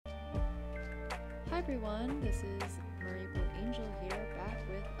everyone, this is Marie Blue Angel here, back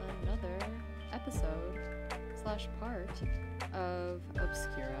with another episode slash part of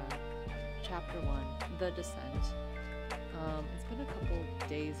Obscura, Chapter 1, The Descent. It's been a couple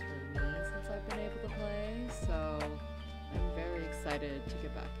days for me since I've been able to play, so I'm very excited to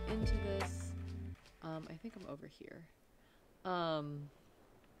get back into this. I think I'm over here.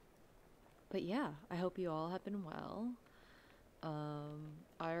 But yeah, I hope you all have been well.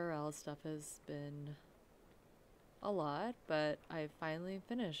 IRL stuff has been a lot, but I finally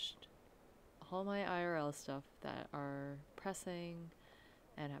finished all my IRL stuff that are pressing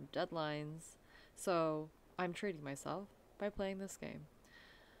and have deadlines, so I'm treating myself by playing this game.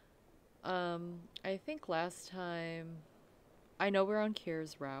 I think last time, I know we're on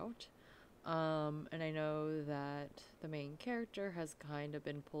Kier's route, and I know that the main character has kind of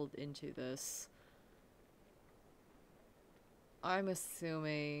been pulled into this, I'm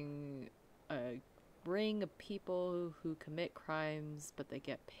assuming, a ring of people who commit crimes but they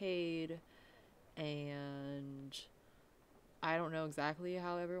get paid, and I don't know exactly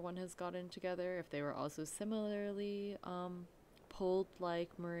how everyone has gotten together, if they were also similarly pulled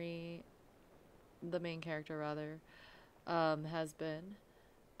like Marie, the main character rather, has been.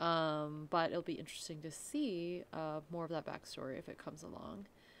 But it'll be interesting to see more of that backstory if it comes along.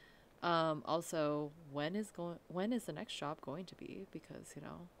 Also, when is the next job going to be? Because, you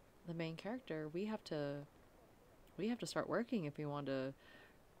know, the main character, we have to start working if we want to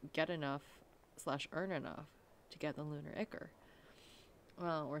get enough / earn enough to get the lunar ichor.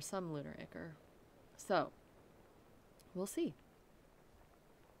 Well, or some lunar ichor. So, we'll see.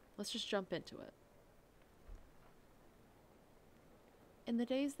 Let's just jump into it. In the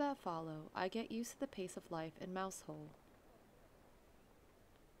days that follow, I get used to the pace of life in Mousehole.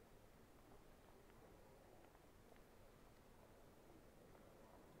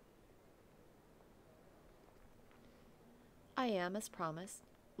 I am, as promised,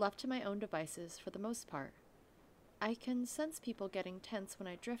 left to my own devices for the most part. I can sense people getting tense when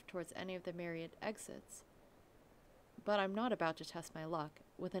I drift towards any of the myriad exits. But I'm not about to test my luck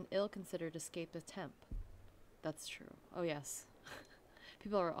with an ill-considered escape attempt. That's true. Oh yes.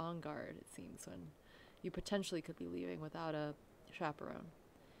 People are on guard, it seems, when you potentially could be leaving without a chaperone.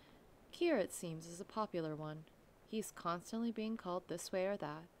 Kier, it seems, is a popular one. He's constantly being called this way or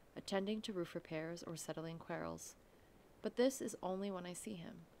that, attending to roof repairs or settling quarrels. But this is only when I see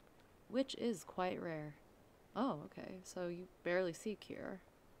him, which is quite rare. Oh, okay, so you barely see Kier.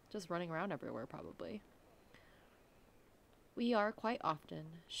 Just running around everywhere, probably. We are, quite often,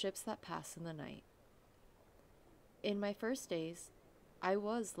 ships that pass in the night. In my first days, I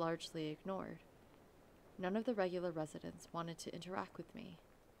was largely ignored. None of the regular residents wanted to interact with me.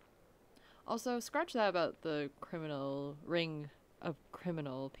 Also, scratch that about the criminal ring of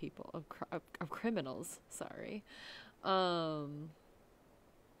criminal people, of criminals, sorry. I'm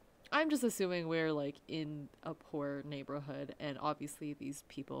just assuming we're like in a poor neighborhood, and obviously these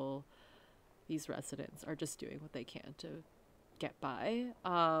people, these residents, are just doing what they can to get by.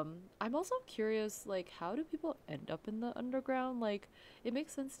 I'm also curious, like, how do people end up in the underground? Like, it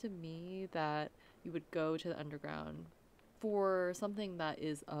makes sense to me that you would go to the underground for something that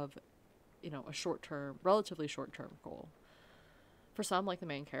is of, you know, a short-term, relatively short-term goal. For some, like the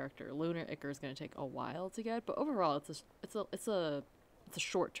main character, lunar ichor is going to take a while to get, but overall, it's a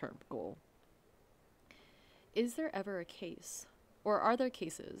short-term goal. Is there ever a case, or are there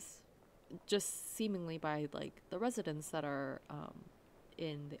cases, just seemingly by like the residents that are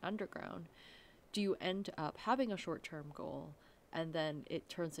in the underground, do you end up having a short-term goal and then it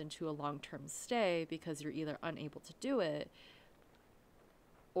turns into a long-term stay because you're either unable to do it,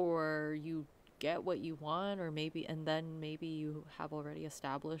 or you get what you want, or maybe you have already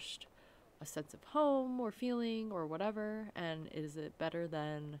established a sense of home or feeling or whatever, and is it better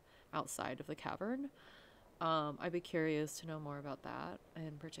than outside of the cavern? I'd be curious to know more about that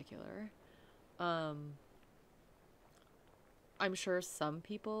in particular. I'm sure some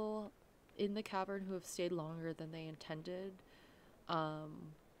people in the cavern who have stayed longer than they intended,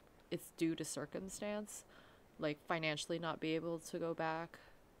 it's due to circumstance, like financially not be able to go back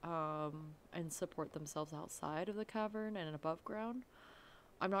and support themselves outside of the cavern and above ground.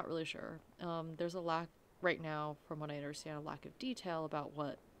 I'm not really sure. There's a lack right now, from what I understand, a lack of detail about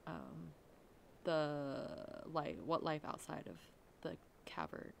what what life outside of the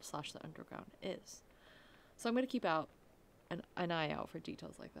cavern / the underground is. So I'm going to keep out an eye out for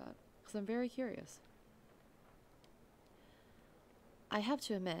details like that, because I'm very curious. I have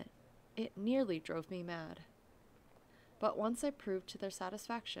to admit, it nearly drove me mad. But once I proved to their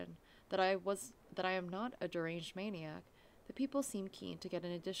satisfaction that I am not a deranged maniac, the people seemed keen to get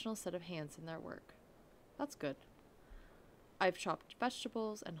an additional set of hands in their work. That's good. I've chopped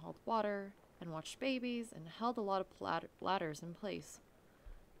vegetables and hauled water and watched babies and held a lot of ladders in place.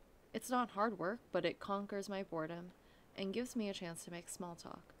 It's not hard work, but it conquers my boredom and gives me a chance to make small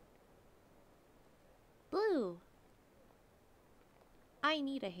talk. Blue! I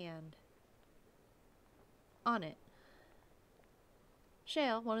need a hand. On it.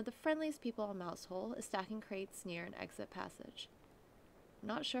 Shale, one of the friendliest people on Mousehole, is stacking crates near an exit passage.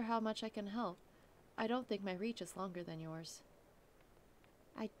 Not sure how much I can help. I don't think my reach is longer than yours.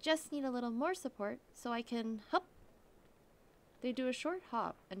 I just need a little more support so I can hop. They do a short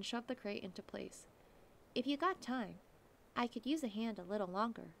hop and shove the crate into place. If you got time, I could use a hand a little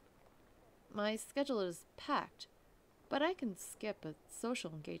longer. My schedule is packed, but I can skip a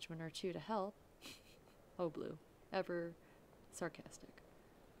social engagement or two to help. Oh, Blue, ever sarcastic.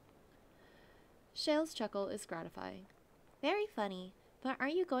 Shale's chuckle is gratifying. Very funny, but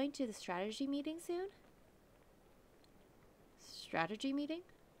aren't you going to the strategy meeting soon? Strategy meeting?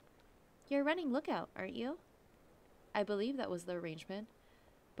 You're running lookout, aren't you? I believe that was the arrangement,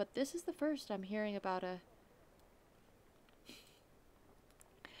 but this is the first I'm hearing about a...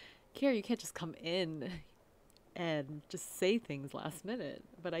 Kier, you can't just come in and just say things last minute,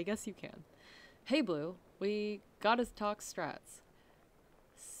 but I guess you can. Hey, Blue, we gotta talk strats.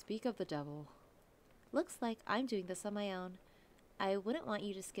 Speak of the devil. Looks like I'm doing this on my own. I wouldn't want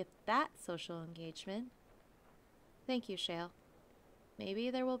you to skip that social engagement. Thank you, Shale. Maybe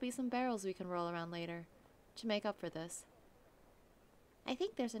there will be some barrels we can roll around later to make up for this. I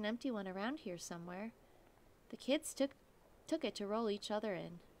think there's an empty one around here somewhere. The kids took it to roll each other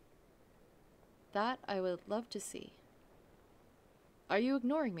in. That I would love to see. Are you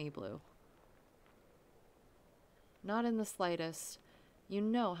ignoring me, Blue? Not in the slightest. You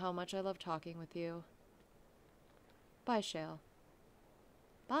know how much I love talking with you. Bye, Shale.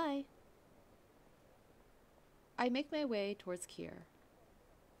 Bye. I make my way towards Kier.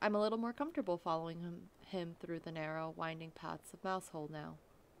 I'm a little more comfortable following him through the narrow, winding paths of Mousehole now.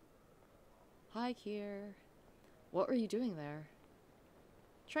 Hi, Kier. What were you doing there?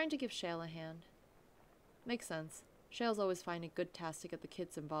 Trying to give Shale a hand. Makes sense. Shale's always finding good tasks to get the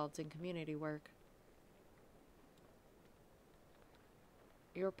kids involved in community work.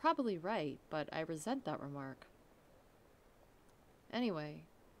 You're probably right, but I resent that remark. Anyway,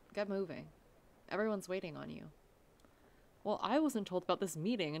 get moving. Everyone's waiting on you. Well, I wasn't told about this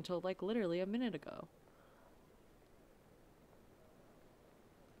meeting until, like, literally a minute ago.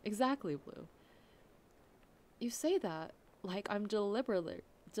 Exactly, Blue. You say that like I'm deliberately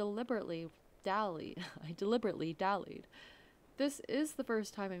dallied. I deliberately dallied. This is the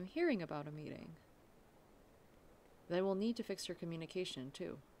first time I'm hearing about a meeting. Then we'll need to fix your communication,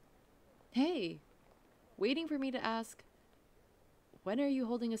 too. Hey! Waiting for me to ask, when are you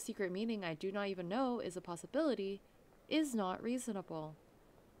holding a secret meeting I do not even know is a possibility, is not reasonable.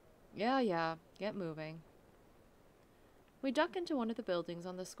 Yeah, get moving. We duck into one of the buildings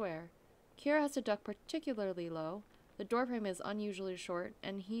on the square. Kier has to duck particularly low. The doorframe is unusually short,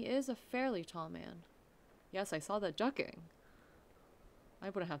 and he is a fairly tall man. Yes, I saw that ducking. I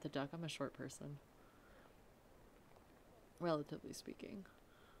wouldn't have to duck. I'm a short person. Relatively speaking.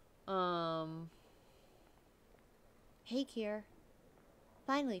 Hey, Kier.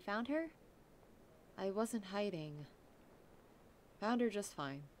 Finally found her? I wasn't hiding. Found her just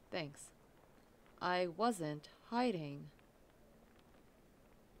fine. Thanks. I wasn't hiding.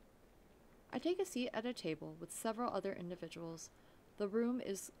 I take a seat at a table with several other individuals. The room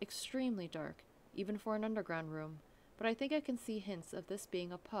is extremely dark, even for an underground room, but I think I can see hints of this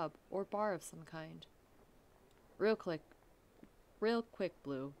being a pub or bar of some kind. Real quick,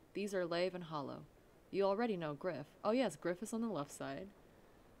 Blue. These are Lave and Hollow. You already know Griff. Oh yes, Griff is on the left side.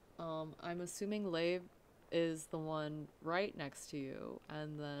 I'm assuming Lave is the one right next to you,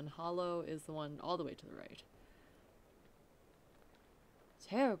 and then Hollow is the one all the way to the right.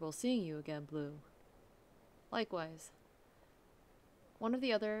 Terrible seeing you again, Blue. Likewise. One of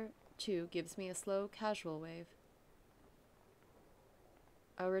the other two gives me a slow, casual wave.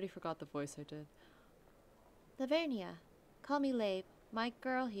 I already forgot the voice I did. Lavernia. Call me Lave. My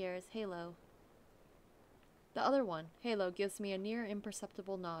girl here is Halo. The other one, Halo, gives me a near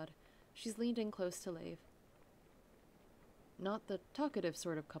imperceptible nod. She's leaned in close to Lave. Not the talkative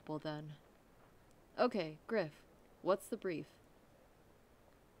sort of couple, then. Okay, Griff, what's the brief?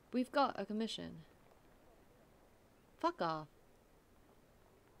 We've got a commission. Fuck off.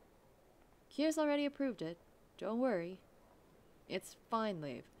 Kier's already approved it. Don't worry. It's fine,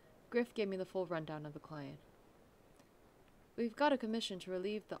 Lave. Griff gave me the full rundown of the client. We've got a commission to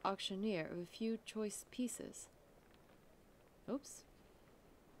relieve the auctioneer of a few choice pieces. Oops.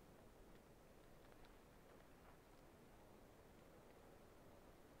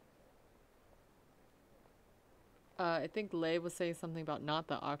 I think Lay was saying something about not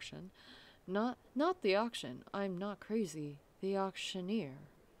the auction. Not the auction. I'm not crazy. The auctioneer.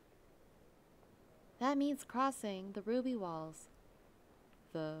 That means crossing the ruby walls.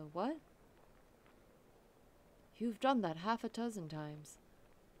 The what? You've done that half a dozen times.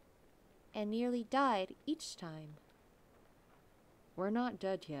 And nearly died each time. We're not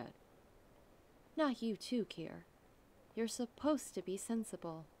dead yet. Not you too, Kier. You're supposed to be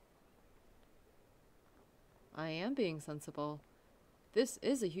sensible. I am being sensible. This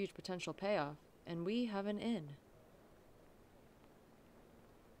is a huge potential payoff, and we have an in.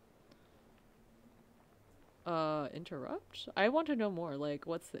 Interrupt? I want to know more, like,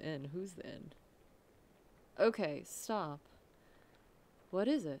 what's the in? Who's the in? Okay, stop. What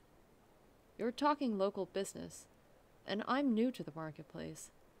is it? You're talking local business, and I'm new to the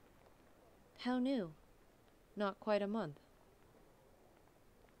marketplace. How new? Not quite a month.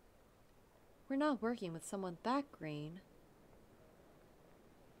 We're not working with someone that green.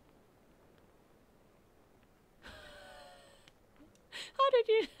 How did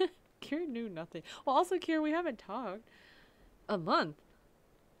you... Kier knew nothing. Well, also, Kier, we haven't talked. A month?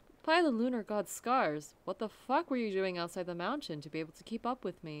 By the lunar god's scars, what the fuck were you doing outside the mountain to be able to keep up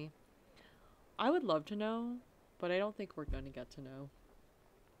with me? I would love to know, but I don't think we're going to get to know.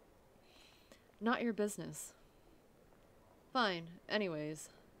 Not your business. Fine. Anyways,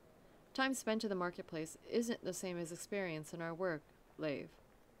 time spent in the marketplace isn't the same as experience in our work, Lave.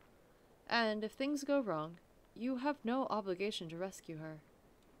 And if things go wrong, you have no obligation to rescue her.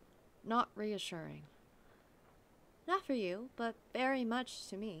 Not reassuring. Not for you, but very much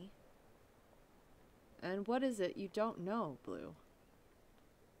to me. And what is it you don't know, Blue?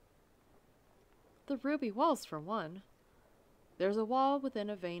 The ruby walls, for one. There's a wall within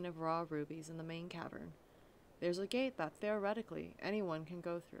a vein of raw rubies in the main cavern. There's a gate that theoretically anyone can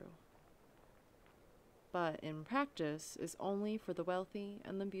go through. But in practice is only for the wealthy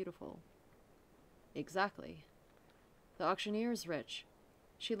and the beautiful. Exactly. The auctioneer is rich.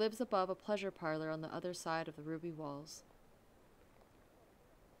 She lives above a pleasure parlor on the other side of the ruby walls.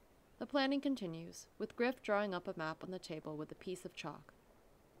 The planning continues, with Griff drawing up a map on the table with a piece of chalk.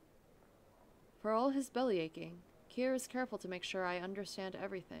 For all his bellyaching, Kier is careful to make sure I understand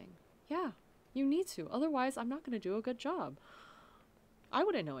everything. Yeah, you need to, otherwise I'm not going to do a good job. I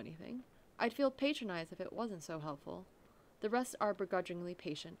wouldn't know anything. I'd feel patronized if it wasn't so helpful. The rest are begrudgingly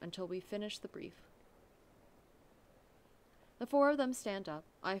patient until we finish the brief. The four of them stand up.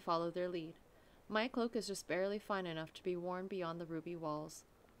 I follow their lead. My cloak is just barely fine enough to be worn beyond the ruby walls.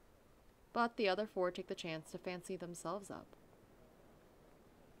 But the other four take the chance to fancy themselves up.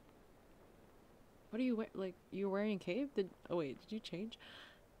 What are you you wearing a cape? Oh wait, did you change?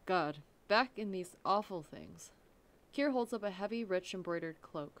 God, back in these awful things. Kier holds up a heavy, rich embroidered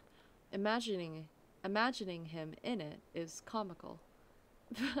cloak. Imagining him in it is comical.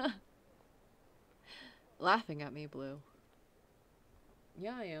 Laughing at me, Blue.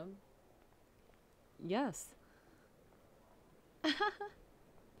 Yeah, I am. Yes.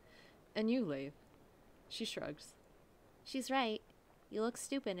 And you, Lave. She shrugs. She's right. You look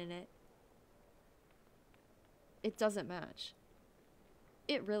stupid in it. It doesn't match.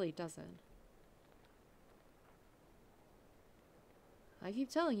 It really doesn't. I keep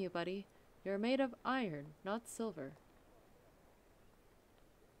telling you, buddy, you're made of iron, not silver.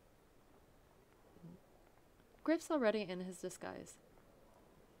 Griff's already in his disguise.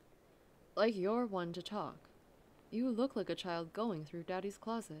 Like you're one to talk. You look like a child going through Daddy's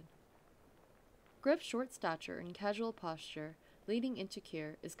closet. Griff's short stature and casual posture, leading into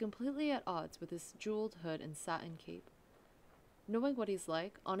Kier, is completely at odds with his jeweled hood and satin cape. Knowing what he's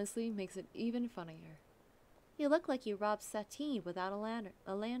like, honestly, makes it even funnier. You look like you robbed Satine without a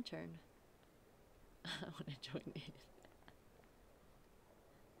lantern. I want to join in.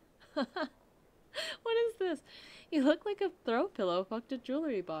 What is this? You look like a throw pillow fucked a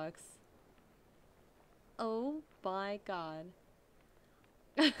jewelry box. Oh my god.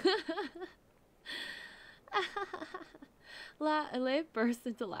 Leif bursts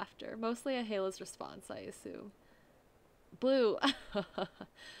into laughter, mostly a Hala's response, I assume. Blue.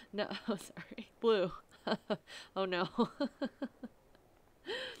 No, sorry. Blue. Oh no.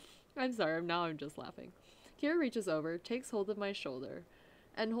 I'm sorry, now I'm just laughing. Kier reaches over, takes hold of my shoulder,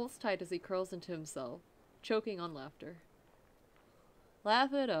 and holds tight as he curls into himself, choking on laughter.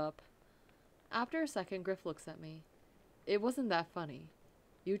 Laugh it up. After a second, Griff looks at me. It wasn't that funny.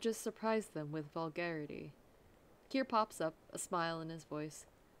 You just surprised them with vulgarity. Kier pops up, a smile in his voice.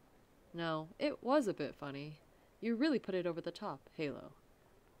 No, it was a bit funny. You really put it over the top, Halo.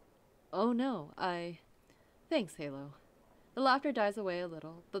 Oh no, Thanks, Halo. The laughter dies away a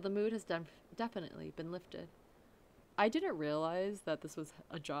little, though the mood has definitely been lifted. I didn't realize that this was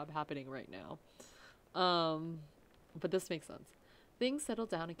a job happening right now. Um, but this makes sense. Things settle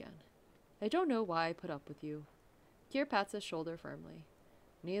down again. I don't know why I put up with you. Kier pats his shoulder firmly.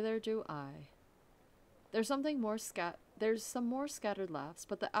 Neither do I. There's some more scattered laughs,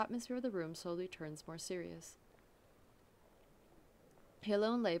 but the atmosphere of the room slowly turns more serious.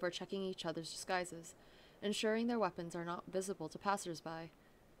 Halo and Lave are checking each other's disguises, ensuring their weapons are not visible to passers-by.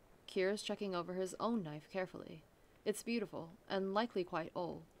 Kier is checking over his own knife carefully. It's beautiful, and likely quite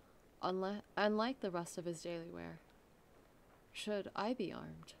old, unlike the rest of his daily wear. Should I be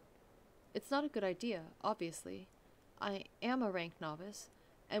armed? It's not a good idea, obviously. I am a ranked novice,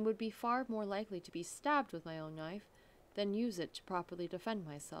 and would be far more likely to be stabbed with my own knife than use it to properly defend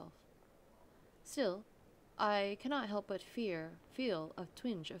myself. Still, I cannot help but feel a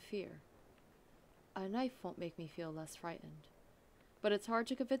twinge of fear. A knife won't make me feel less frightened, but it's hard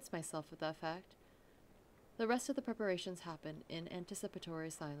to convince myself of that fact. The rest of the preparations happen in anticipatory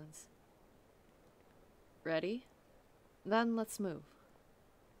silence. Ready? Then let's move.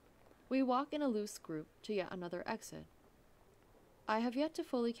 We walk in a loose group to yet another exit. I have yet to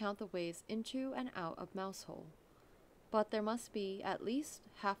fully count the ways into and out of Mousehole, but there must be at least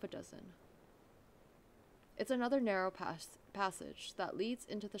half a dozen. It's another narrow passage that leads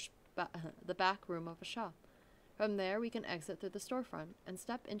into the back room of a shop. From there, we can exit through the storefront and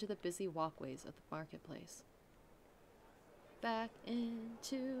step into the busy walkways of the marketplace. Back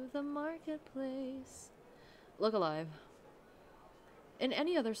into the marketplace. Look alive. In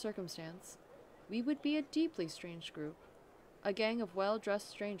any other circumstance, we would be a deeply strange group. A gang of well-dressed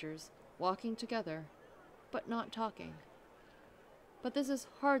strangers walking together, but not talking. But this is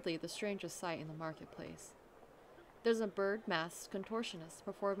hardly the strangest sight in the marketplace. There's a bird-masked contortionist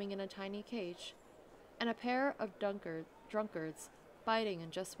performing in a tiny cage, and a pair of drunkards biting in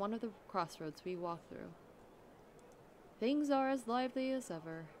just one of the crossroads we walk through. Things are as lively as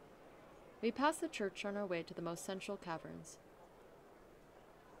ever. We pass the church on our way to the most central caverns.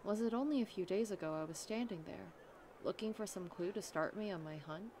 Was it only a few days ago I was standing there, looking for some clue to start me on my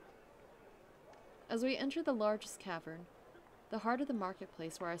hunt? As we enter the largest cavern, the heart of the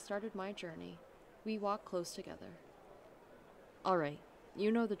marketplace where I started my journey, we walk close together. All right,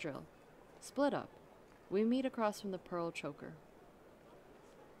 you know the drill. Split up. We meet across from the Pearl Choker.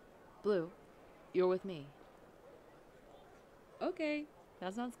 Blue, you're with me. Okay,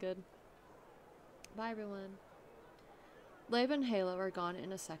 that sounds good. Bye, everyone. Lave and Halo are gone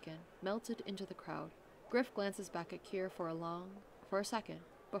in a second, melted into the crowd. Griff glances back at Kier for a second,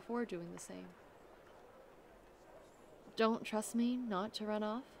 before doing the same. Don't trust me not to run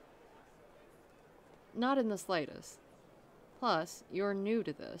off? Not in the slightest. Plus, you're new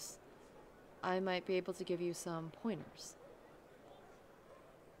to this. I might be able to give you some pointers.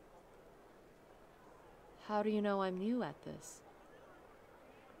 How do you know I'm new at this?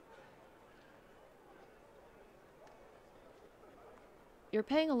 You're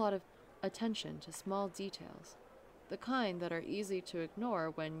paying a lot of attention to small details, the kind that are easy to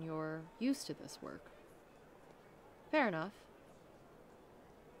ignore when you're used to this work. Fair enough.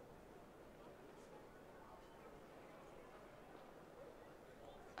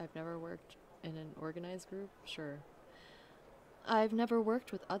 I've never worked in an organized group? Sure. I've never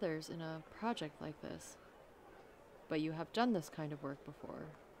worked with others in a project like this. But you have done this kind of work before.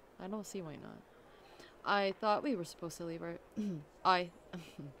 I don't see why not. I thought we were supposed to leave our...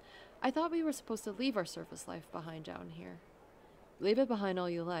 I thought we were supposed to leave our surface life behind down here. Leave it behind all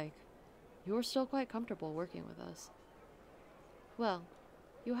you like. You're still quite comfortable working with us. Well,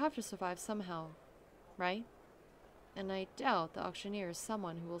 you have to survive somehow, right? And I doubt the auctioneer is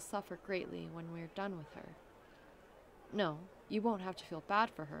someone who will suffer greatly when we're done with her. No, you won't have to feel bad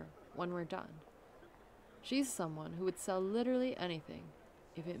for her when we're done. She's someone who would sell literally anything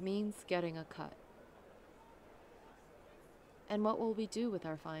if it means getting a cut. And what will we do with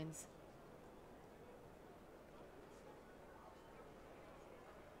our finds?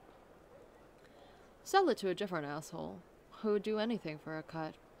 Sell it to a different asshole who would do anything for a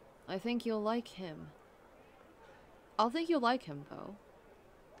cut. I think you'll like him. I'll think you'll like him, though.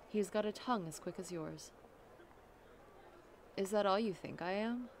 He's got a tongue as quick as yours. Is that all you think I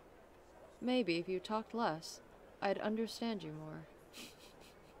am? Maybe if you talked less, I'd understand you more.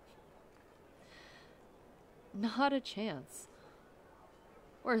 Not a chance.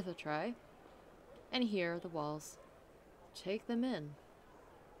 Worth a try. And here are the walls. Take them in.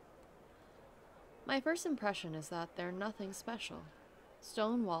 My first impression is that they're nothing special.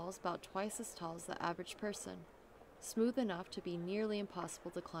 Stone walls about twice as tall as the average person, smooth enough to be nearly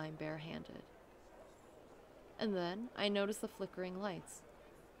impossible to climb barehanded. And then I notice the flickering lights.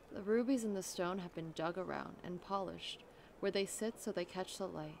 The rubies in the stone have been dug around and polished, where they sit so they catch the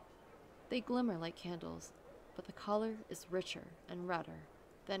light. They glimmer like candles, but the color is richer and redder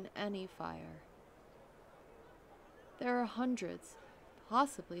than any fire. There are hundreds,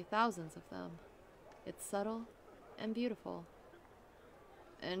 possibly thousands of them. It's subtle and beautiful.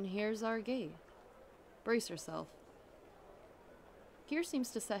 And here's our gate. Brace yourself. Kier seems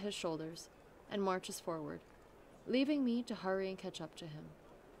to set his shoulders and marches forward, leaving me to hurry and catch up to him.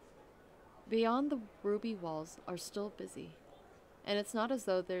 Beyond the ruby walls are still busy, and it's not as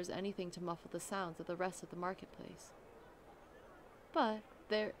though there's anything to muffle the sounds of the rest of the marketplace. But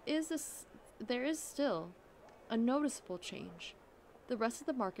there is still a noticeable change. The rest of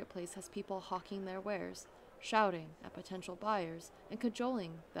the marketplace has people hawking their wares, shouting at potential buyers and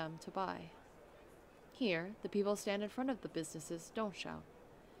cajoling them to buy. Here, the people stand in front of the businesses don't shout.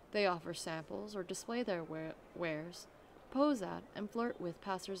 They offer samples or display their wares, pose at and flirt with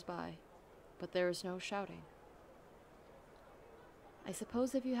passers-by, but there is no shouting. I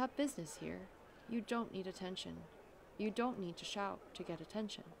suppose if you have business here, you don't need attention. You don't need to shout to get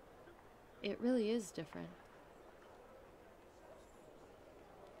attention. It really is different.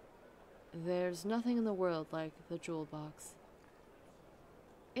 There's nothing in the world like the jewel box.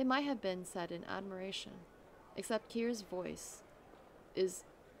 It might have been said in admiration, except Kier's voice is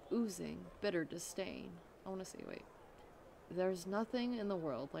oozing bitter disdain. I want to say, wait. There's nothing in the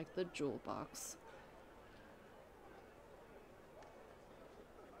world like the jewel box.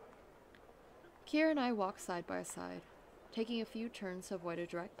 Kier and I walk side by side, taking a few turns to avoid a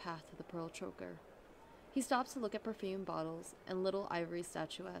direct path to the pearl choker. He stops to look at perfume bottles and little ivory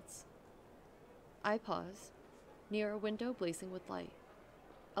statuettes. I pause, near a window blazing with light.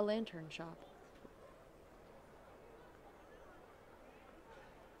 A lantern shop.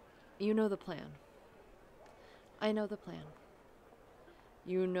 You know the plan. I know the plan.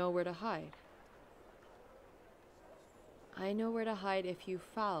 You know where to hide. I know where to hide if you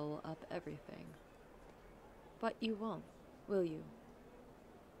foul up everything. But you won't, will you?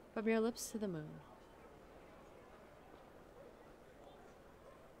 From your lips to the moon.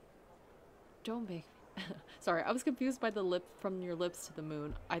 Don't make Sorry, I was confused by the lip from your lips to the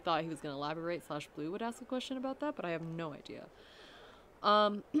moon. I thought he was going to elaborate / Blue would ask a question about that, but I have no idea.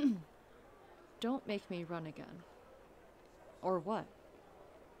 Don't make me run again. Or what?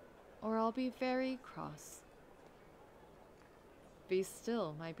 Or I'll be very cross. Be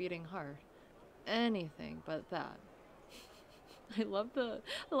still, my beating heart. Anything but that. I love the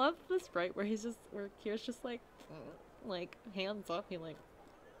sprite where Kier's just like hands up, he like,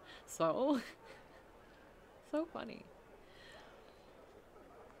 so so funny.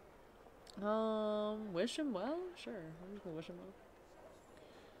 Wish him well? Sure, I'm just gonna wish him well.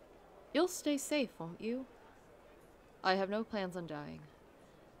 You'll stay safe, won't you? I have no plans on dying.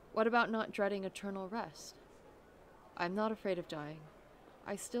 What about not dreading eternal rest? I'm not afraid of dying.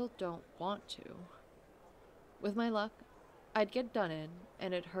 I still don't want to. With my luck, I'd get done in,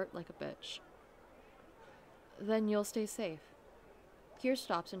 and it'd hurt like a bitch. Then you'll stay safe. Kier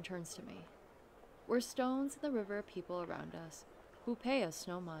stops and turns to me. We're stones in the river of people around us, who pay us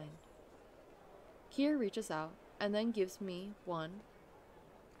no mind. Kier reaches out, and then gives me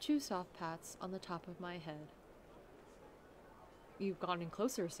 2 soft pats on the top of my head. You've gotten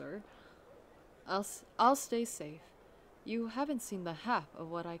closer, sir. I'll stay safe. You haven't seen the half of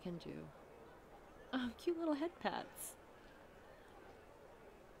what I can do. Oh, cute little head pats.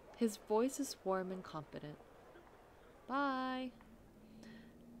 His voice is warm and confident. Bye.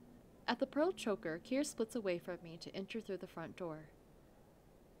 At the pearl choker, Kier splits away from me to enter through the front door.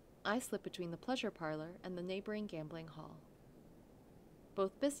 I slip between the pleasure parlor and the neighboring gambling hall.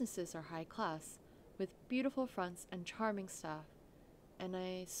 Both businesses are high class, with beautiful fronts and charming staff, and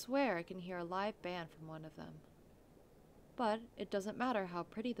I swear I can hear a live band from one of them. But it doesn't matter how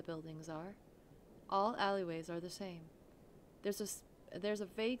pretty the buildings are. All alleyways are the same. There's a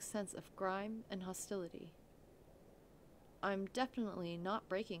vague sense of grime and hostility. I'm definitely not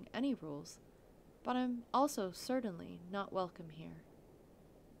breaking any rules, but I'm also certainly not welcome here.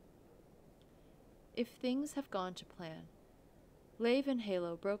 If things have gone to plan, Lave and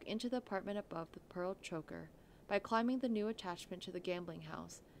Halo broke into the apartment above the pearl choker by climbing the new attachment to the gambling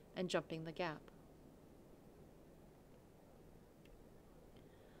house and jumping the gap.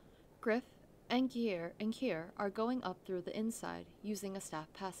 Griff and Kier are going up through the inside using a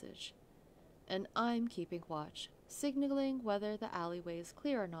staff passage, and I'm keeping watch, signaling whether the alleyway is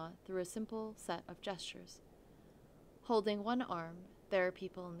clear or not through a simple set of gestures. Holding one arm, there are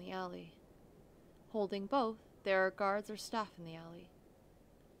people in the alley. Holding both, there are guards or staff in the alley.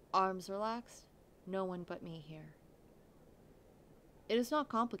 Arms relaxed, no one but me here. It is not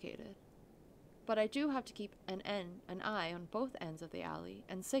complicated, but I do have to keep an eye on both ends of the alley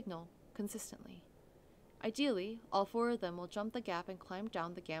and signal consistently. Ideally, all four of them will jump the gap and climb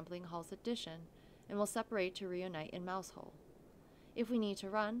down the gambling hall's addition, and will separate to reunite in Mouse Hole. If we need to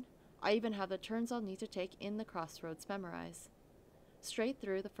run, I even have the turns I'll need to take in the crossroads memorized. Straight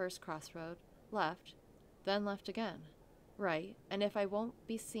through the first crossroad, left, then left again, right, and if I won't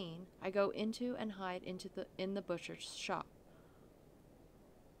be seen, I go into and hide in the butcher's shop.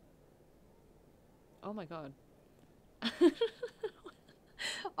 Oh my god.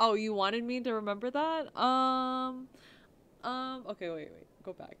 Oh, you wanted me to remember that? Okay, wait.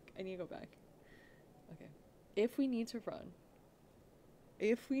 Go back. I need to go back. Okay. If we need to run,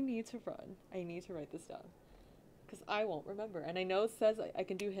 I need to write this down. Because I won't remember. And I know it says I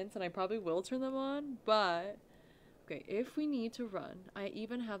can do hints and I probably will turn them on, but... Okay, if we need to run, I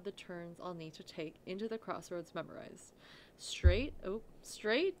even have the turns I'll need to take into the crossroads memorized. Straight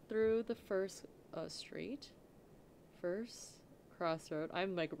through the first crossroad.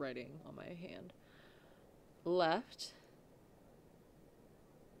 I'm like writing on my hand. Left,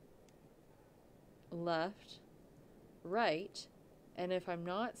 right, and if I'm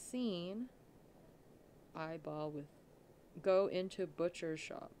not seen, eyeball with, go into butcher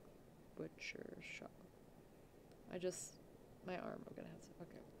shop. My arm, I'm gonna have to,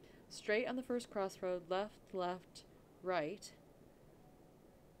 okay. Straight on the first crossroad, left, right,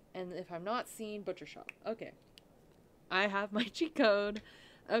 and if I'm not seen, butcher shop. Okay. I have my cheat code.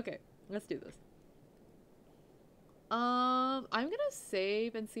 Okay, let's do this. I'm gonna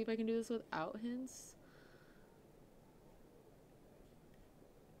save and see if I can do this without hints.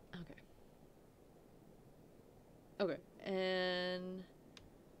 Okay, and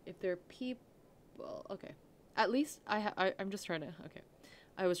if there are people, okay. At least I'm just trying to, okay.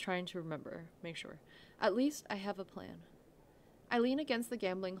 I was trying to remember, make sure. At least I have a plan. I lean against the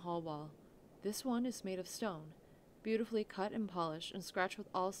gambling hall wall. This one is made of stone, beautifully cut and polished and scratched with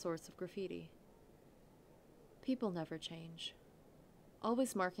all sorts of graffiti. People never change.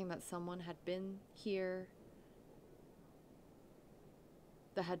 Always marking that someone had been here,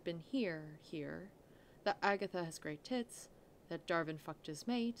 that Agatha has great tits, that Darvin fucked his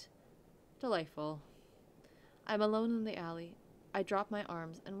mate. Delightful. I'm alone in the alley. I drop my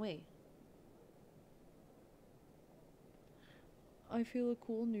arms and wait. I feel a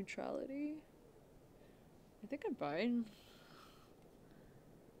cool neutrality. I think I'm fine.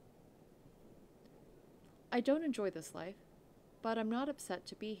 I don't enjoy this life, but I'm not upset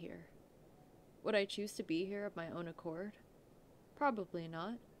to be here. Would I choose to be here of my own accord? Probably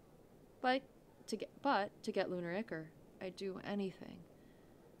not. But to get Lunar Ichor, I'd do anything.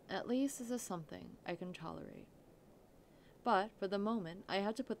 At least this is something I can tolerate. But for the moment, I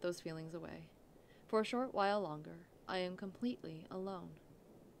had to put those feelings away. For a short while longer, I am completely alone.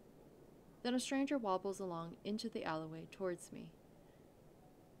 Then a stranger wobbles along into the alleyway towards me.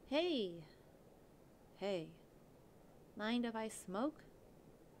 Hey! Hey. Mind if I smoke?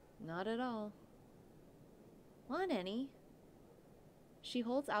 Not at all. Want any? She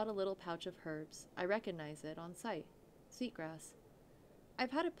holds out a little pouch of herbs. I recognize it on sight. Sweetgrass.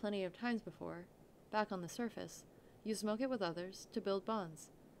 I've had it plenty of times before. Back on the surface. You smoke it with others to build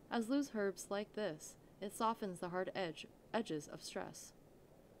bonds. As loose herbs like this, it softens the hard edges of stress.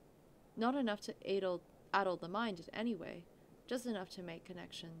 Not enough to addle the mind in any way, just enough to make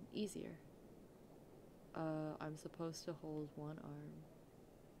connection easier. I'm supposed to hold one arm.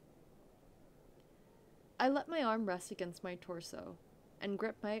 I let my arm rest against my torso and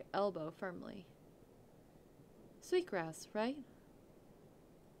grip my elbow firmly. Sweetgrass, right?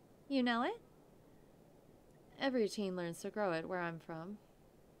 You know it? Every teen learns to grow it where I'm from.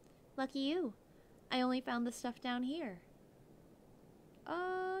 Lucky you. I only found the stuff down here.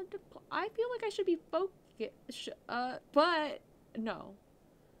 I feel like I should be focused, but no.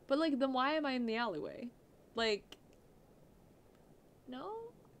 But like, then why am I in the alleyway? Like, no?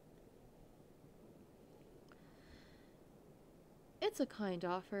 It's a kind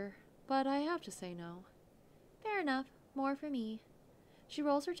offer, but I have to say no. Fair enough. More for me. She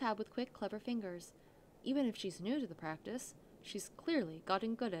rolls her tab with quick, clever fingers. Even if she's new to the practice, she's clearly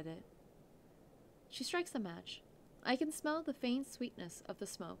gotten good at it. She strikes a match. I can smell the faint sweetness of the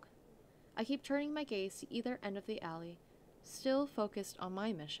smoke. I keep turning my gaze to either end of the alley, still focused on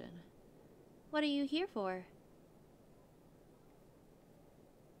my mission. What are you here for?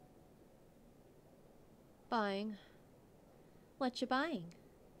 Buying. What you buying?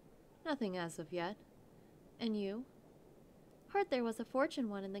 Nothing as of yet. And you? Heard there was a fortune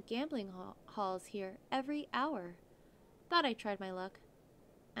won in the gambling halls here every hour. Thought I tried my luck.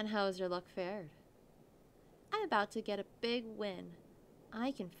 And how has your luck fared? I'm about to get a big win.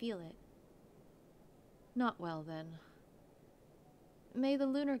 I can feel it. Not well, then. May the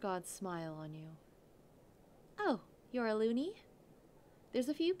lunar gods smile on you. Oh, you're a loony? There's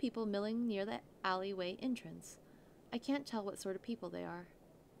a few people milling near the alleyway entrance. I can't tell what sort of people they are.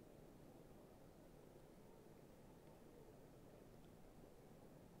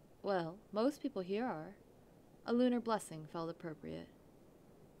 Well, most people here are. A lunar blessing felt appropriate.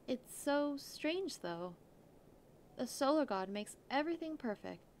 It's so strange, though. The solar god makes everything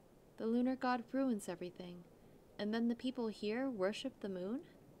perfect. The lunar god ruins everything. And then the people here worship the moon?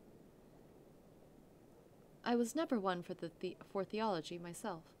 I was never one for theology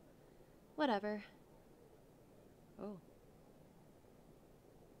myself. Whatever. Oh.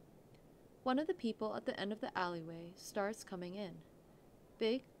 One of the people at the end of the alleyway starts coming in.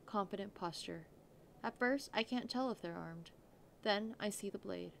 Big, confident posture. At first, I can't tell if they're armed. Then, I see the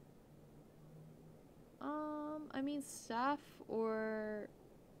blade. I mean staff or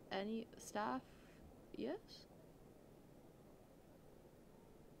any staff? Yes?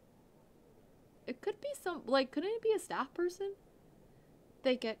 It could be couldn't it be a staff person?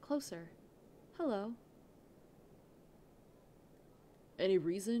 They get closer. Hello. Any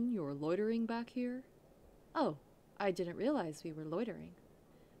reason you're loitering back here? Oh, I didn't realize we were loitering.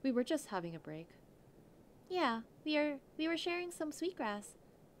 We were just having a break. Yeah, we were sharing some sweetgrass.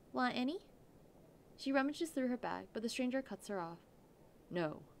 Want any? She rummages through her bag, but the stranger cuts her off.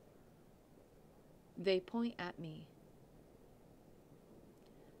 No. They point at me.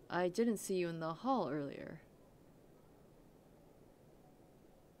 I didn't see you in the hall earlier.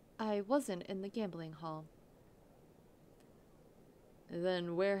 I wasn't in the gambling hall.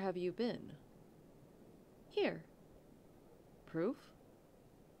 Then where have you been? Here. Proof?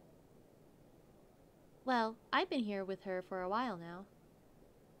 Well, I've been here with her for a while now.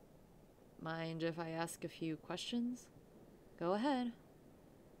 Mind if I ask a few questions? Go ahead.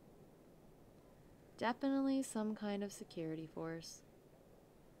 Definitely some kind of security force.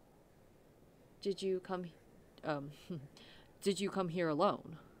 Did you come here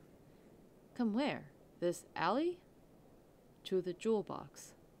alone? Come where? This alley? To the jewel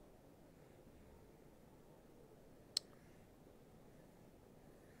box.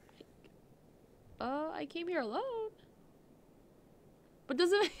 I came here alone. But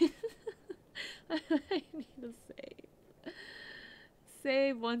does it I need to save.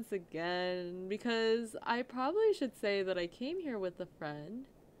 Save once again, because I probably should say that I came here with a friend.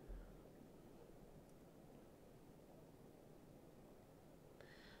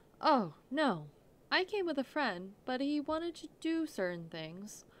 Oh, no. I came with a friend, but he wanted to do certain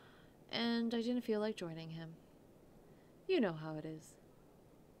things, and I didn't feel like joining him. You know how it is.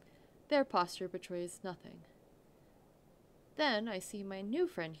 Their posture betrays nothing. Then I see my new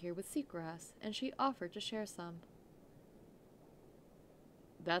friend here with seagrass, and she offered to share some.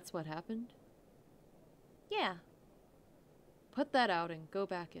 That's what happened? Yeah. Put that out and go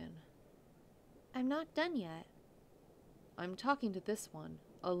back in. I'm not done yet. I'm talking to this one,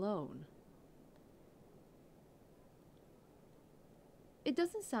 alone. It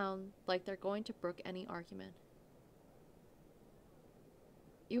doesn't sound like they're going to brook any argument.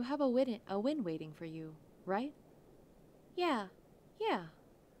 You have a win waiting for you, right? Yeah.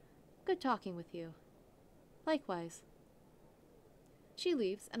 Good talking with you. Likewise. She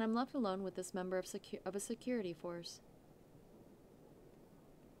leaves, and I'm left alone with this member of a security force.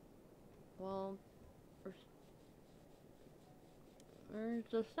 Well, where's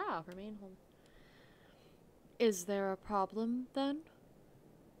the staff? Remain home. Is there a problem, then?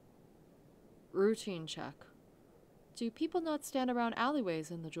 Routine check. Do people not stand around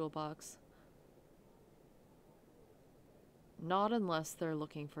alleyways in the jewel box? Not unless they're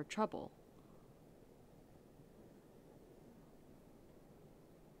looking for trouble.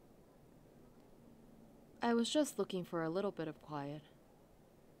 I was just looking for a little bit of quiet.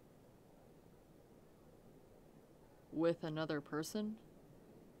 With another person?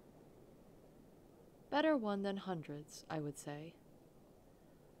 Better one than hundreds, I would say.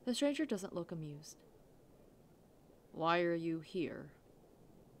 The stranger doesn't look amused. Why are you here?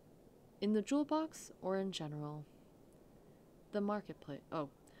 In the jewel box or in general? The marketplace. Oh,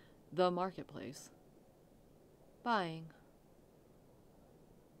 the marketplace. Buying.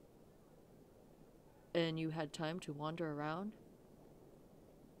 And you had time to wander around?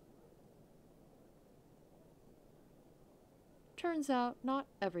 Turns out not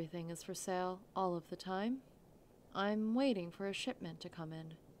everything is for sale all of the time. I'm waiting for a shipment to come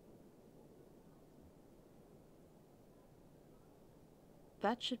in.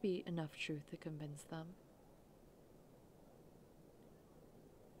 That should be enough truth to convince them.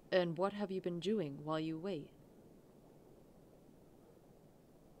 And what have you been doing while you wait?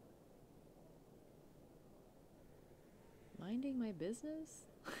 my business?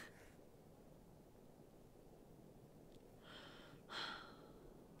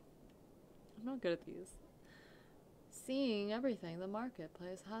 I'm not good at these. Seeing everything the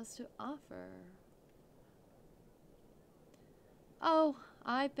marketplace has to offer. Oh,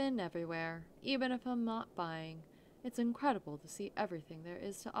 I've been everywhere, even if I'm not buying. It's incredible to see everything there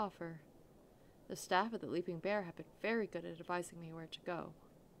is to offer. The staff at the Leaping Bear have been very good at advising me where to go.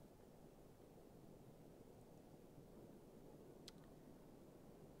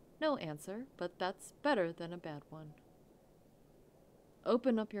 No answer, but that's better than a bad one.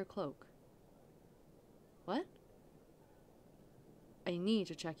 Open up your cloak. What? I need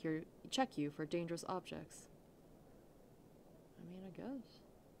to check you for dangerous objects. I mean, I guess.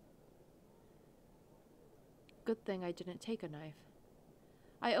 Good thing I didn't take a knife.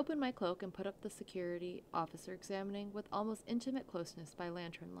 I opened my cloak and put up the security officer examining with almost intimate closeness by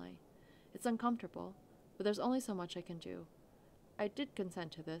lantern light. It's uncomfortable, but there's only so much I can do. I did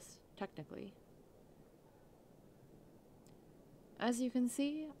consent to this, technically. As you can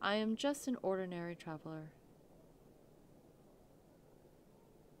see, I am just an ordinary traveler.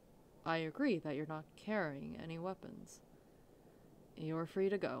 I agree that you're not carrying any weapons. You're free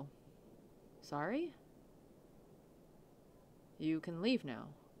to go. Sorry? You can leave now.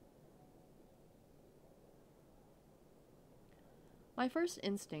 My first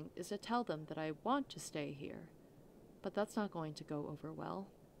instinct is to tell them that I want to stay here, but that's not going to go over well.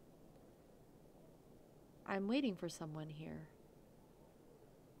 I'm waiting for someone here.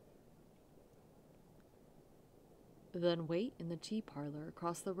 Then wait in the tea parlor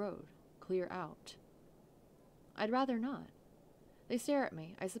across the road. Clear out. I'd rather not. They stare at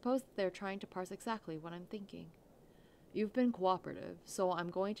me. I suppose they're trying to parse exactly what I'm thinking. You've been cooperative, so I'm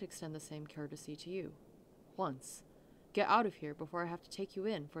going to extend the same courtesy to you. Once. Get out of here before I have to take you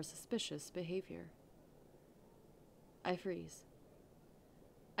in for suspicious behavior. I freeze.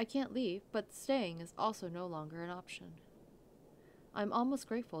 I can't leave, but staying is also no longer an option. I'm almost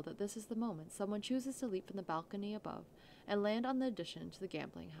grateful that this is the moment someone chooses to leap from the balcony above and land on the addition to the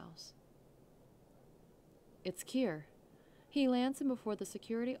gambling house. It's Kier. He lands, and before the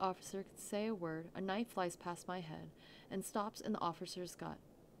security officer can say a word, a knife flies past my head and stops in the officer's gut.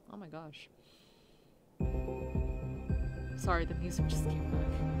 Oh my gosh. Sorry, the music just came back.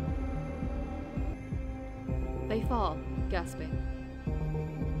 They fall, gasping.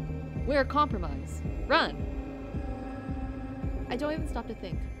 We're compromised. Run! I don't even stop to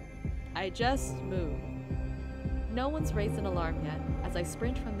think. I just move. No one's raised an alarm yet as I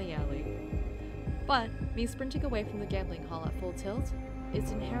sprint from the alley. But me sprinting away from the gambling hall at full tilt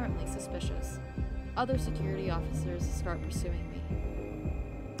is inherently suspicious. Other security officers start pursuing me.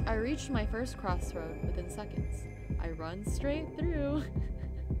 I reached my first crossroad within seconds. I run straight through.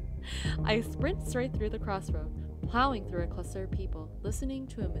 I sprint straight through the crossroad, plowing through a cluster of people, listening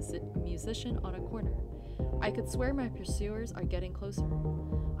to a musician on a corner. I could swear my pursuers are getting closer.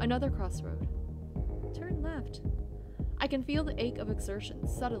 Another crossroad. Turn left. I can feel the ache of exertion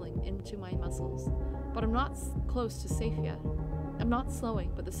settling into my muscles, but I'm not close to safe yet. I'm not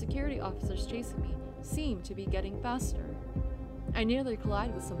slowing, but the security officers chasing me seem to be getting faster. I nearly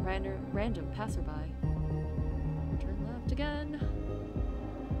collide with some random passerby. Turn left again.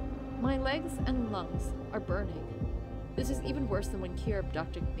 My legs and lungs are burning. This is even worse than when Kier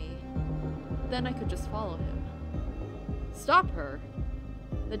abducted me. Then I could just follow him. Stop her!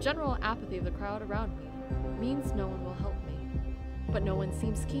 The general apathy of the crowd around me means no one will help me, but no one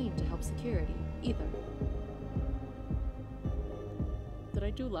seems keen to help security either. Did I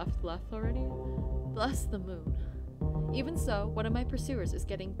do left already? Bless the moon. Even so, one of my pursuers is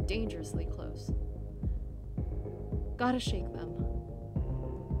getting dangerously close. Gotta shake them.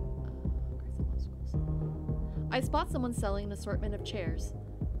 I spot someone selling an assortment of chairs,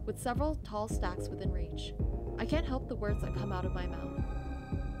 with several tall stacks within reach. I can't help the words that come out of my mouth.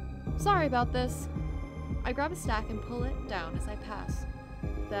 Sorry about this. I grab a stack and pull it down as I pass.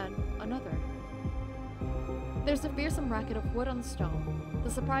 Then another. There's a fearsome racket of wood on stone, the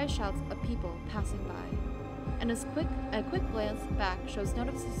surprised shouts of people passing by, and a quick glance back shows none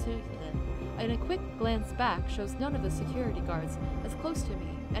of the security guards as close to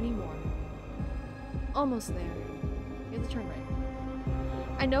me anymore. Almost there. You have to turn right.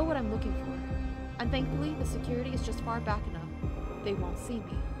 I know what I'm looking for, and thankfully the security is just far back enough. They won't see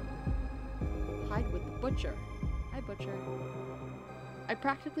me. Hide with the butcher. Hi, butcher. I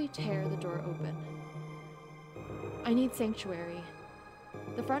practically tear the door open. I need sanctuary.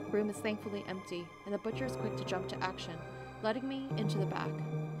 The front room is thankfully empty, and the butcher is quick to jump to action, letting me into the back.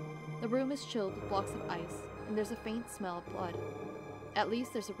 The room is chilled with blocks of ice, and there's a faint smell of blood. At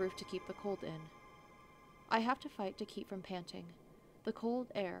least there's a roof to keep the cold in. I have to fight to keep from panting. the cold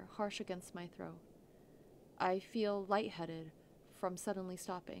air harsh against my throat. I feel lightheaded from suddenly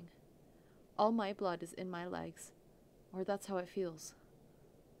stopping. All my blood is in my legs, or that's how it feels.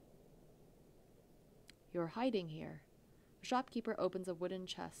 You're hiding here. The shopkeeper opens a wooden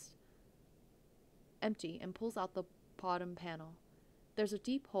chest, empty, and pulls out the bottom panel. There's a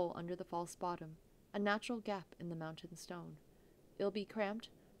deep hole under the false bottom, a natural gap in the mountain stone. It'll be cramped,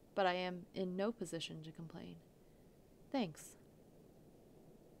 but I am in no position to complain. Thanks.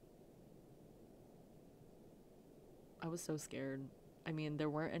 I was so scared. I mean, there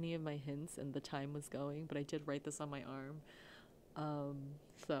weren't any of my hints and the time was going, but I did write this on my arm.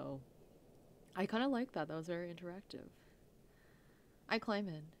 So I kind of like that. That was very interactive. I climb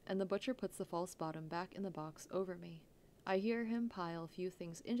in, and the butcher puts the false bottom back in the box over me. I hear him pile a few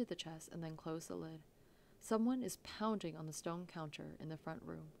things into the chest and then close the lid. Someone is pounding on the stone counter in the front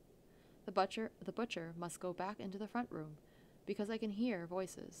room. The butcher must go back into the front room because I can hear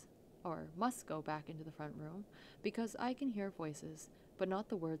voices. Or must go back into the front room because I can hear voices, but not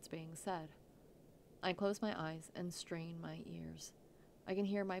the words being said. I close my eyes and strain my ears. I can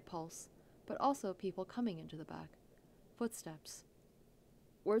hear my pulse, but also people coming into the back. Footsteps.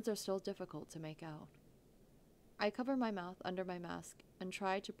 Words are still difficult to make out. I cover my mouth under my mask and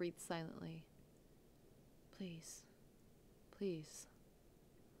try to breathe silently. Please. Please.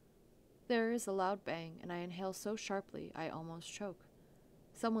 There is a loud bang, and I inhale so sharply I almost choke.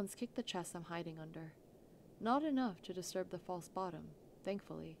 Someone's kicked the chest I'm hiding under. Not enough to disturb the false bottom,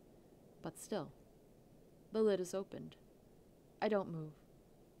 thankfully, but still. The lid is opened. I don't move.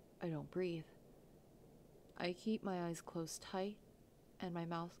 I don't breathe. I keep my eyes closed tight and my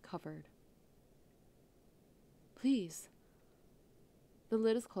mouth covered. Please. The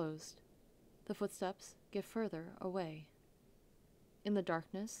lid is closed. The footsteps get further away. In the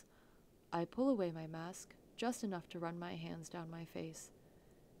darkness, I pull away my mask just enough to run my hands down my face.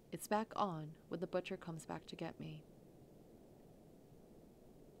 It's back on when the butcher comes back to get me.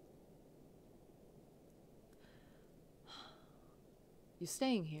 You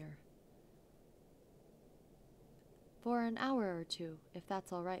staying here? For an hour or two, if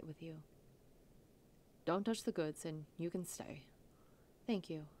that's all right with you. Don't touch the goods and you can stay. Thank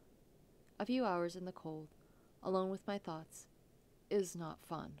you. A few hours in the cold, alone with my thoughts, is not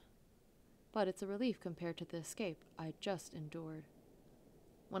fun. But it's a relief compared to the escape I just endured.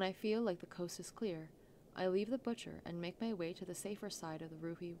 When I feel like the coast is clear, I leave the butcher and make my way to the safer side of the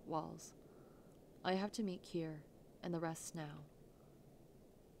roofy walls. I have to meet Kier and the rest now.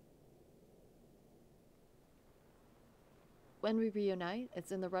 When we reunite,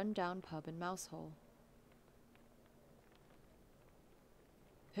 it's in the run-down pub in Mousehole.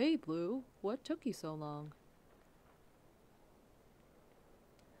 Hey, Blue, what took you so long?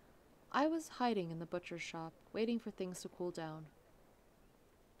 I was hiding in the butcher's shop, waiting for things to cool down.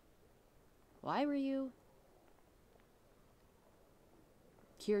 Why were you?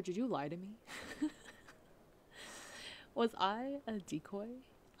 Kier, did you lie to me? Was I a decoy?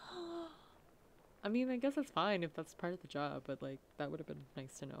 I mean, I guess it's fine if that's part of the job, but like, that would have been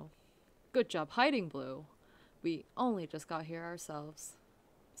nice to know. Good job hiding, Blue. We only just got here ourselves.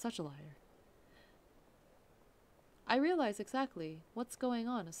 Such a liar. I realize exactly what's going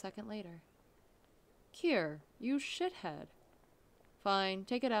on a second later. Kier, you shithead. Fine,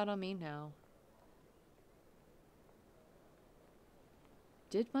 take it out on me now.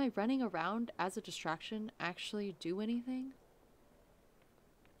 Did my running around as a distraction actually do anything?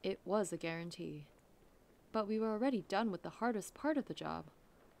 It was a guarantee. But we were already done with the hardest part of the job.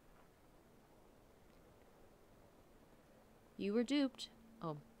 You were duped.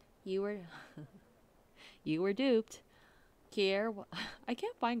 Oh, you were... You were duped. Kier... I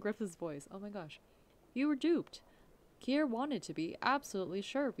can't find Griffith's voice. Oh my gosh. You were duped. Kier wanted to be absolutely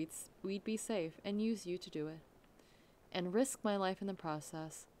sure we'd be safe and use you to do it. And risk my life in the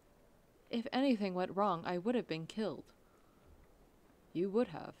process. If anything went wrong, I would have been killed. You would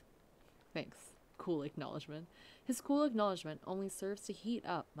have. Thanks. Cool acknowledgement. His cool acknowledgement only serves to heat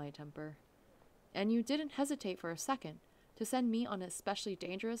up my temper. And you didn't hesitate for a second to send me on an especially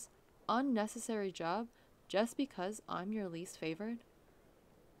dangerous, unnecessary job just because I'm your least favorite?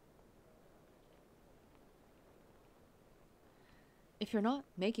 If you're not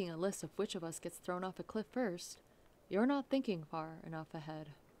making a list of which of us gets thrown off a cliff first, you're not thinking far enough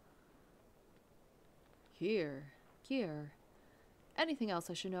ahead. Kier. Anything else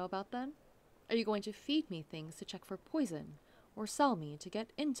I should know about then? Are you going to feed me things to check for poison, or sell me to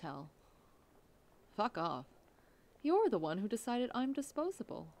get intel? Fuck off. You're the one who decided I'm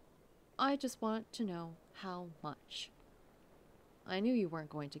disposable. I just want to know how much. I knew you weren't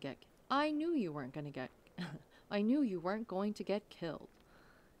going to get... I knew you weren't going to get killed.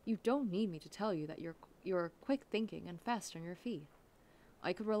 You don't need me to tell you that you're quick thinking and fast on your feet.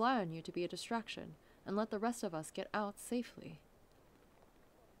 I could rely on you to be a distraction and let the rest of us get out safely.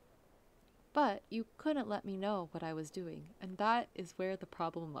 But you couldn't let me know what I was doing, and that is where the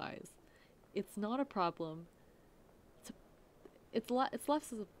problem lies. It's not a problem. It's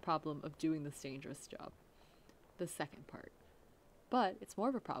less as a problem of doing this dangerous job, the second part. But it's more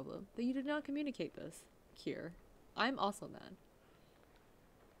of a problem that you did not communicate this, Kier. I'm also mad.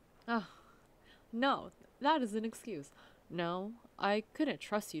 Oh, no, that is an excuse. No, I couldn't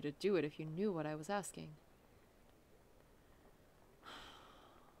trust you to do it if you knew what I was asking.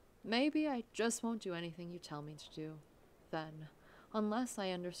 Maybe I just won't do anything you tell me to do, then, unless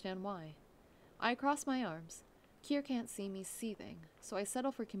I understand why. I cross my arms. Kier can't see me seething, so I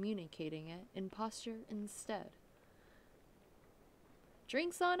settle for communicating it in posture instead.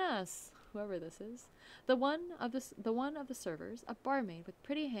 Drinks on us, whoever this is. The one of the servers, a barmaid with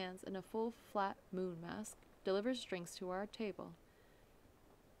pretty hands and a full flat moon mask, delivers drinks to our table.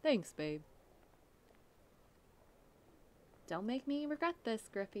 Thanks, babe. Don't make me regret this,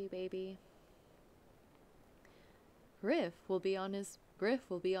 Griffy baby. Griff will be on his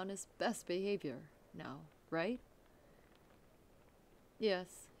best behavior now, right?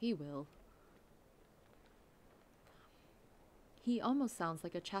 Yes, he will. He almost sounds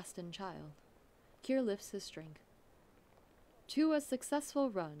like a chastened child. Kier lifts his drink. To a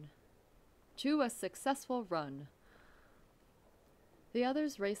successful run. To a successful run. The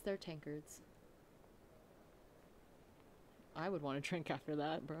others raise their tankards. I would want to drink after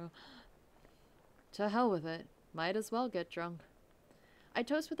that, bro. To hell with it. Might as well get drunk. I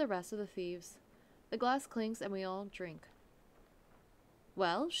toast with the rest of the thieves. The glass clinks and we all drink.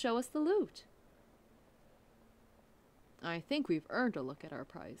 Well, show us the loot. I think we've earned a look at our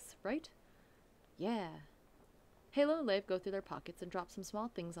prize, right? Yeah. Halo and Leif go through their pockets and drop some small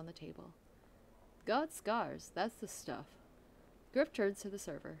things on the table. Got scars, that's the stuff. Griff turns to the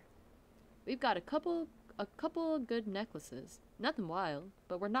server. We've got a couple of good necklaces. Nothing wild,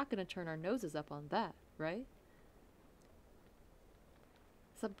 but we're not going to turn our noses up on that, right?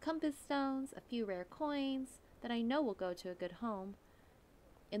 Some compass stones, a few rare coins that I know will go to a good home.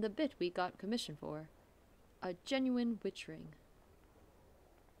 And the bit we got commission for. A genuine witch ring.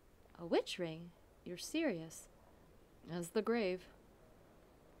 A witch ring? You're serious? As the grave.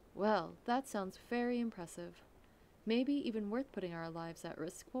 Well, that sounds very impressive. Maybe even worth putting our lives at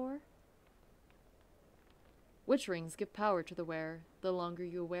risk for? Witch rings give power to the wearer. The longer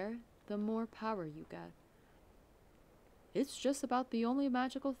you wear, the more power you get. It's just about the only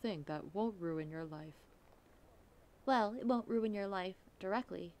magical thing that won't ruin your life. Well, it won't ruin your life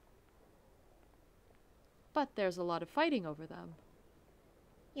directly. But there's a lot of fighting over them.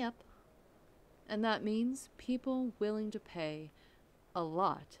 Yep. And that means people willing to pay a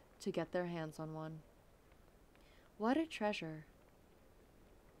lot to get their hands on one. What a treasure.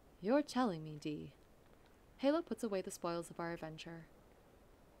 You're telling me, Dee. Halo puts away the spoils of our adventure.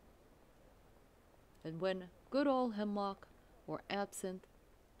 And when good old Hemlock, or Absinthe,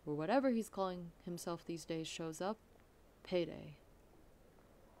 or whatever he's calling himself these days shows up, payday.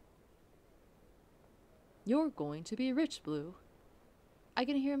 You're going to be rich, Blue. I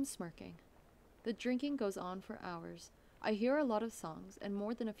can hear him smirking. The drinking goes on for hours. I hear a lot of songs and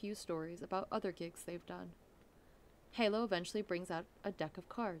more than a few stories about other gigs they've done. Halo eventually brings out a deck of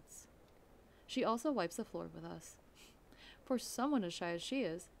cards. She also wipes the floor with us. For someone as shy as she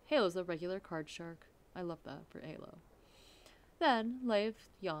is, Halo's a regular card shark. I love that for Halo. Then, Leif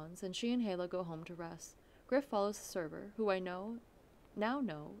yawns and she and Halo go home to rest. Griff follows the server, who I now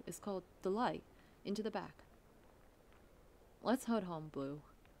know is called Delight, into the back. Let's head home, Blue.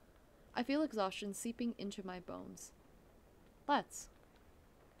 I feel exhaustion seeping into my bones. Let's.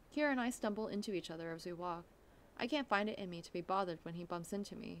 Kier and I stumble into each other as we walk. I can't find it in me to be bothered when he bumps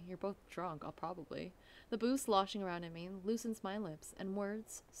into me. You're both drunk, I'll probably. The booze sloshing around in me loosens my lips, and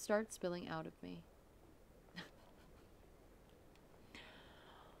words start spilling out of me.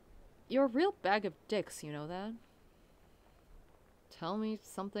 You're a real bag of dicks, you know that? Tell me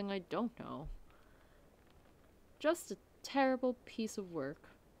something I don't know. Just a terrible piece of work.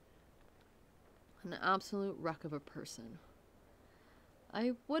 An absolute wreck of a person.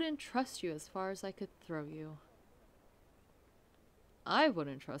 I wouldn't trust you as far as I could throw you. I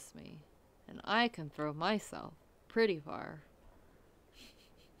wouldn't trust me, and I can throw myself pretty far.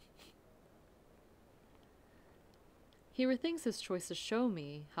 He rethinks his choice to show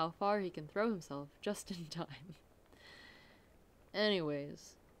me how far he can throw himself just in time.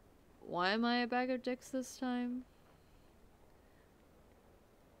 Anyways, why am I a bag of dicks this time?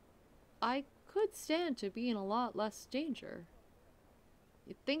 I could stand to be in a lot less danger.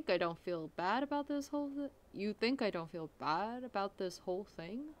 You think I don't feel bad about this whole You think I don't feel bad about this whole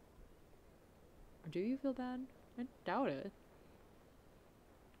thing? Or do you feel bad? I doubt it.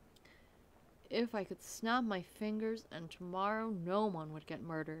 If I could snap my fingers and tomorrow no one would get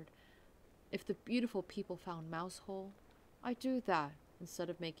murdered. If the beautiful people found Mousehole, I'd do that instead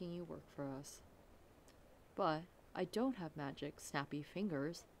of making you work for us. But I don't have magic snappy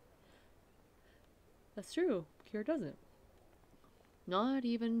fingers. That's true. Kier doesn't. Not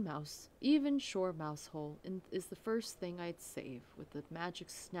even sure Mousehole is the first thing I'd save with the magic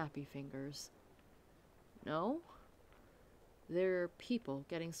snappy fingers. No? There are people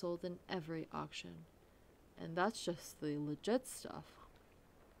getting sold in every auction. And that's just the legit stuff.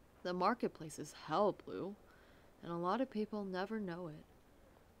 The marketplace is hell blue, and a lot of people never know it.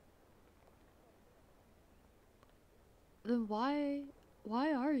 Then why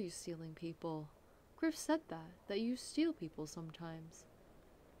are you stealing people? Griff said that you steal people sometimes.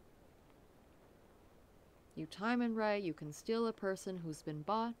 You time it right, you can steal a person who's been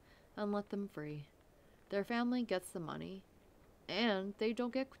bought and let them free. Their family gets the money, and they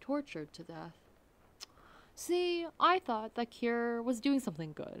don't get tortured to death. See, I thought that Kier was doing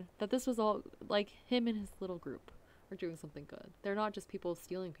something good. That this was all, like, him and his little group are doing something good. They're not just people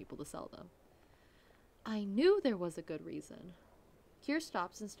stealing people to sell them. I knew there was a good reason. Kier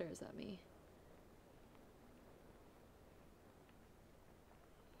stops and stares at me.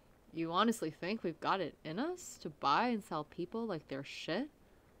 You honestly think we've got it in us to buy and sell people like they're shit?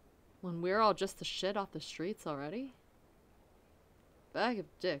 When we're all just the shit off the streets already? Bag of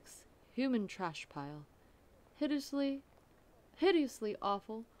dicks. Human trash pile. Hideously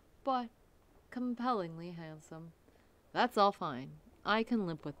awful, but compellingly handsome. That's all fine. I can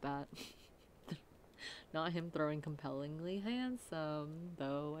limp with that. Not him throwing compellingly handsome,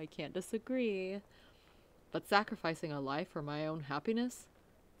 though I can't disagree. But sacrificing a life for my own happiness?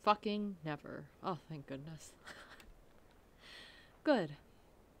 Fucking never. Oh, thank goodness. Good.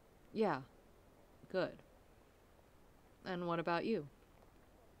 Yeah. Good. And what about you?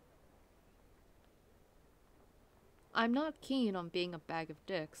 I'm not keen on being a bag of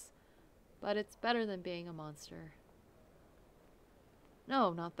dicks, but it's better than being a monster.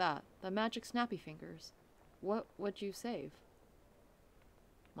 No, not that. The magic snappy fingers. What would you save?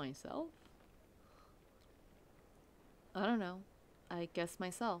 Myself? I don't know. I guess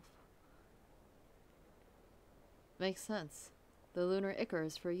myself. Makes sense. The lunar ichor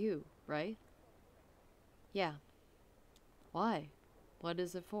is for you, right? Yeah. Why? What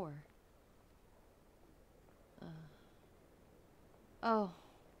is it for? Oh,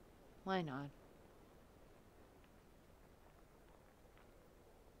 why not?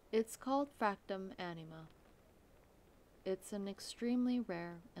 It's called fractum anima. It's an extremely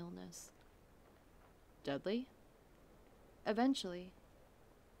rare illness. Deadly? Eventually.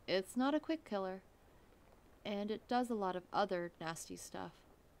 It's not a quick killer, and it does a lot of other nasty stuff.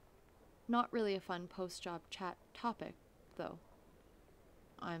 Not really a fun post-job chat topic, though.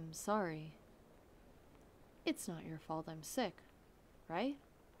 I'm sorry. It's not your fault I'm sick, right?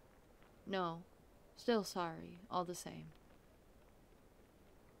 No, still sorry, all the same.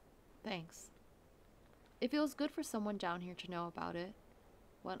 Thanks. It feels good for someone down here to know about it,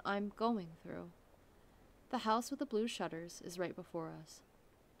 what I'm going through. The house with the blue shutters is right before us.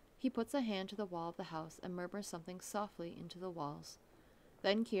 He puts a hand to the wall of the house and murmurs something softly into the walls.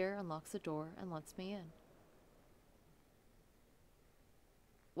 Then Kier unlocks the door and lets me in.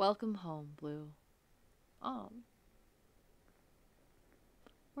 Welcome home, Blue.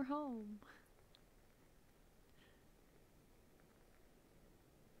 We're home.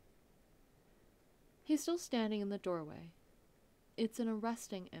 He's still standing in the doorway. It's an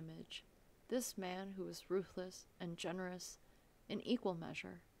arresting image. This man who is ruthless and generous in equal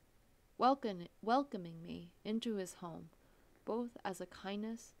measure, welcoming me into his home, both as a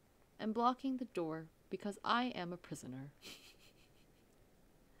kindness and blocking the door because I am a prisoner.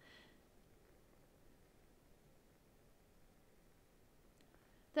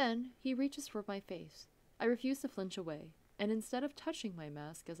 Then he reaches for my face. I refuse to flinch away, and instead of touching my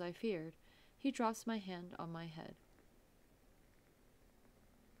mask as I feared, he drops my hand on my head.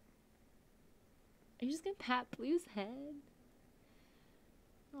 Are you just gonna pat Blue's head?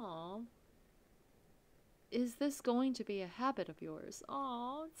 Aw. Is this going to be a habit of yours?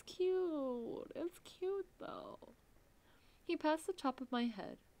 Aw, it's cute. It's cute, though. He pats the top of my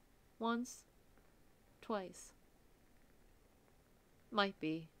head. Once. Twice. Might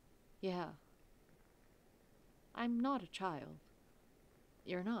be. Yeah. I'm not a child.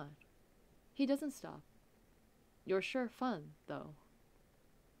 You're not. He doesn't stop. You're sure fun, though.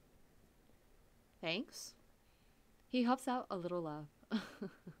 Thanks. He huffs out a little laugh.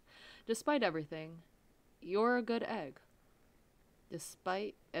 Despite everything, you're a good egg.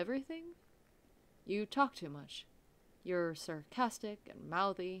 Despite everything? You talk too much. You're sarcastic and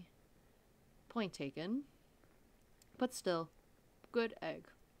mouthy. Point taken. But still, good egg.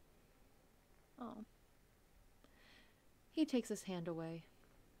 Oh. He takes his hand away.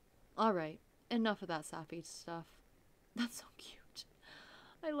 All right, enough of that sappy stuff. That's so cute.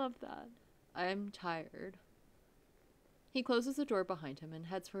 I love that. I'm tired. He closes the door behind him and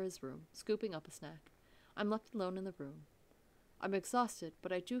heads for his room, scooping up a snack. I'm left alone in the room. I'm exhausted,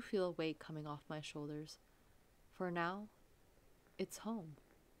 but I do feel a weight coming off my shoulders. For now, it's home.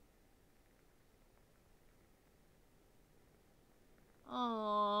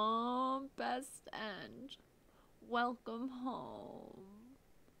 Aww, best end. Welcome home.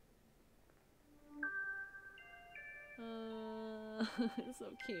 It's so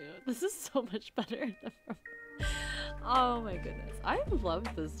cute. This is so much better than from... Oh my goodness. I love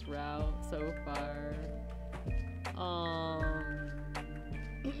this route so far.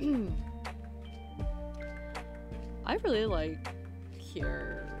 I really like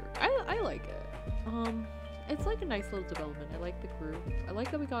Kier. I like it. It's like a nice little development. I like the group. I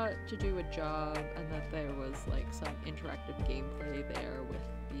like that we got to do a job and that there was like some interactive gameplay there with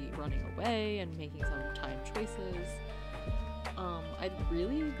the running away and making some time choices. I'd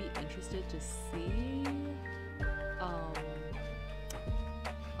really be interested to see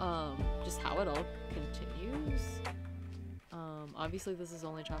just how it all continues. Obviously this is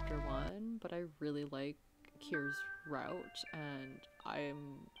only chapter 1, but I really like Kier's route and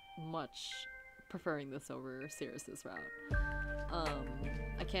I'm much preferring this over Sirius's route.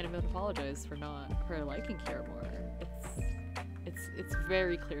 I can't even apologize for liking Kier more. It's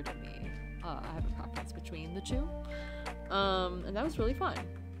very clear to me. I have a preference between the two. And that was really fun.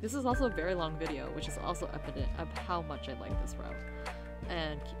 This is also a very long video, which is also evident of how much I like this route.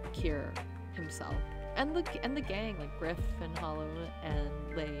 And Kier himself. And the gang, like Griff and Hollow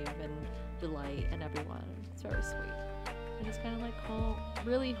and Lave and Delight and everyone. It's very sweet. And it's kind of like home,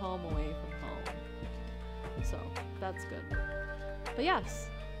 really home away from home. So that's good. But yes,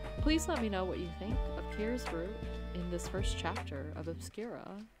 please let me know what you think of Kier's route in this first chapter of Obscura.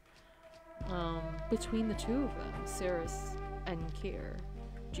 Between the two of them, Sirius and Kier,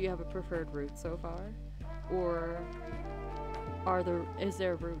 do you have a preferred route so far? Or is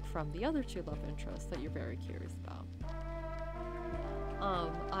there a route from the other two love interests that you're very curious about?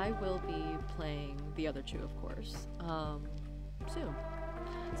 I will be playing the other two, of course, soon.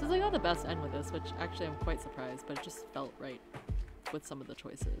 Since I got the best end with this, which actually I'm quite surprised, but it just felt right with some of the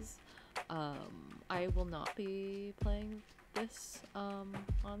choices. I will not be playing this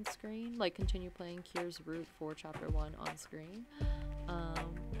on screen, like continue playing Kier's route for chapter 1 on screen,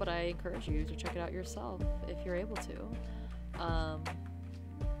 but I encourage you to check it out yourself if you're able to.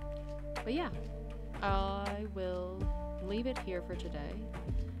 But yeah, I will leave it here for today,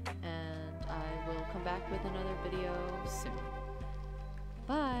 and I will come back with another video soon.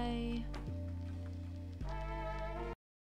 Bye!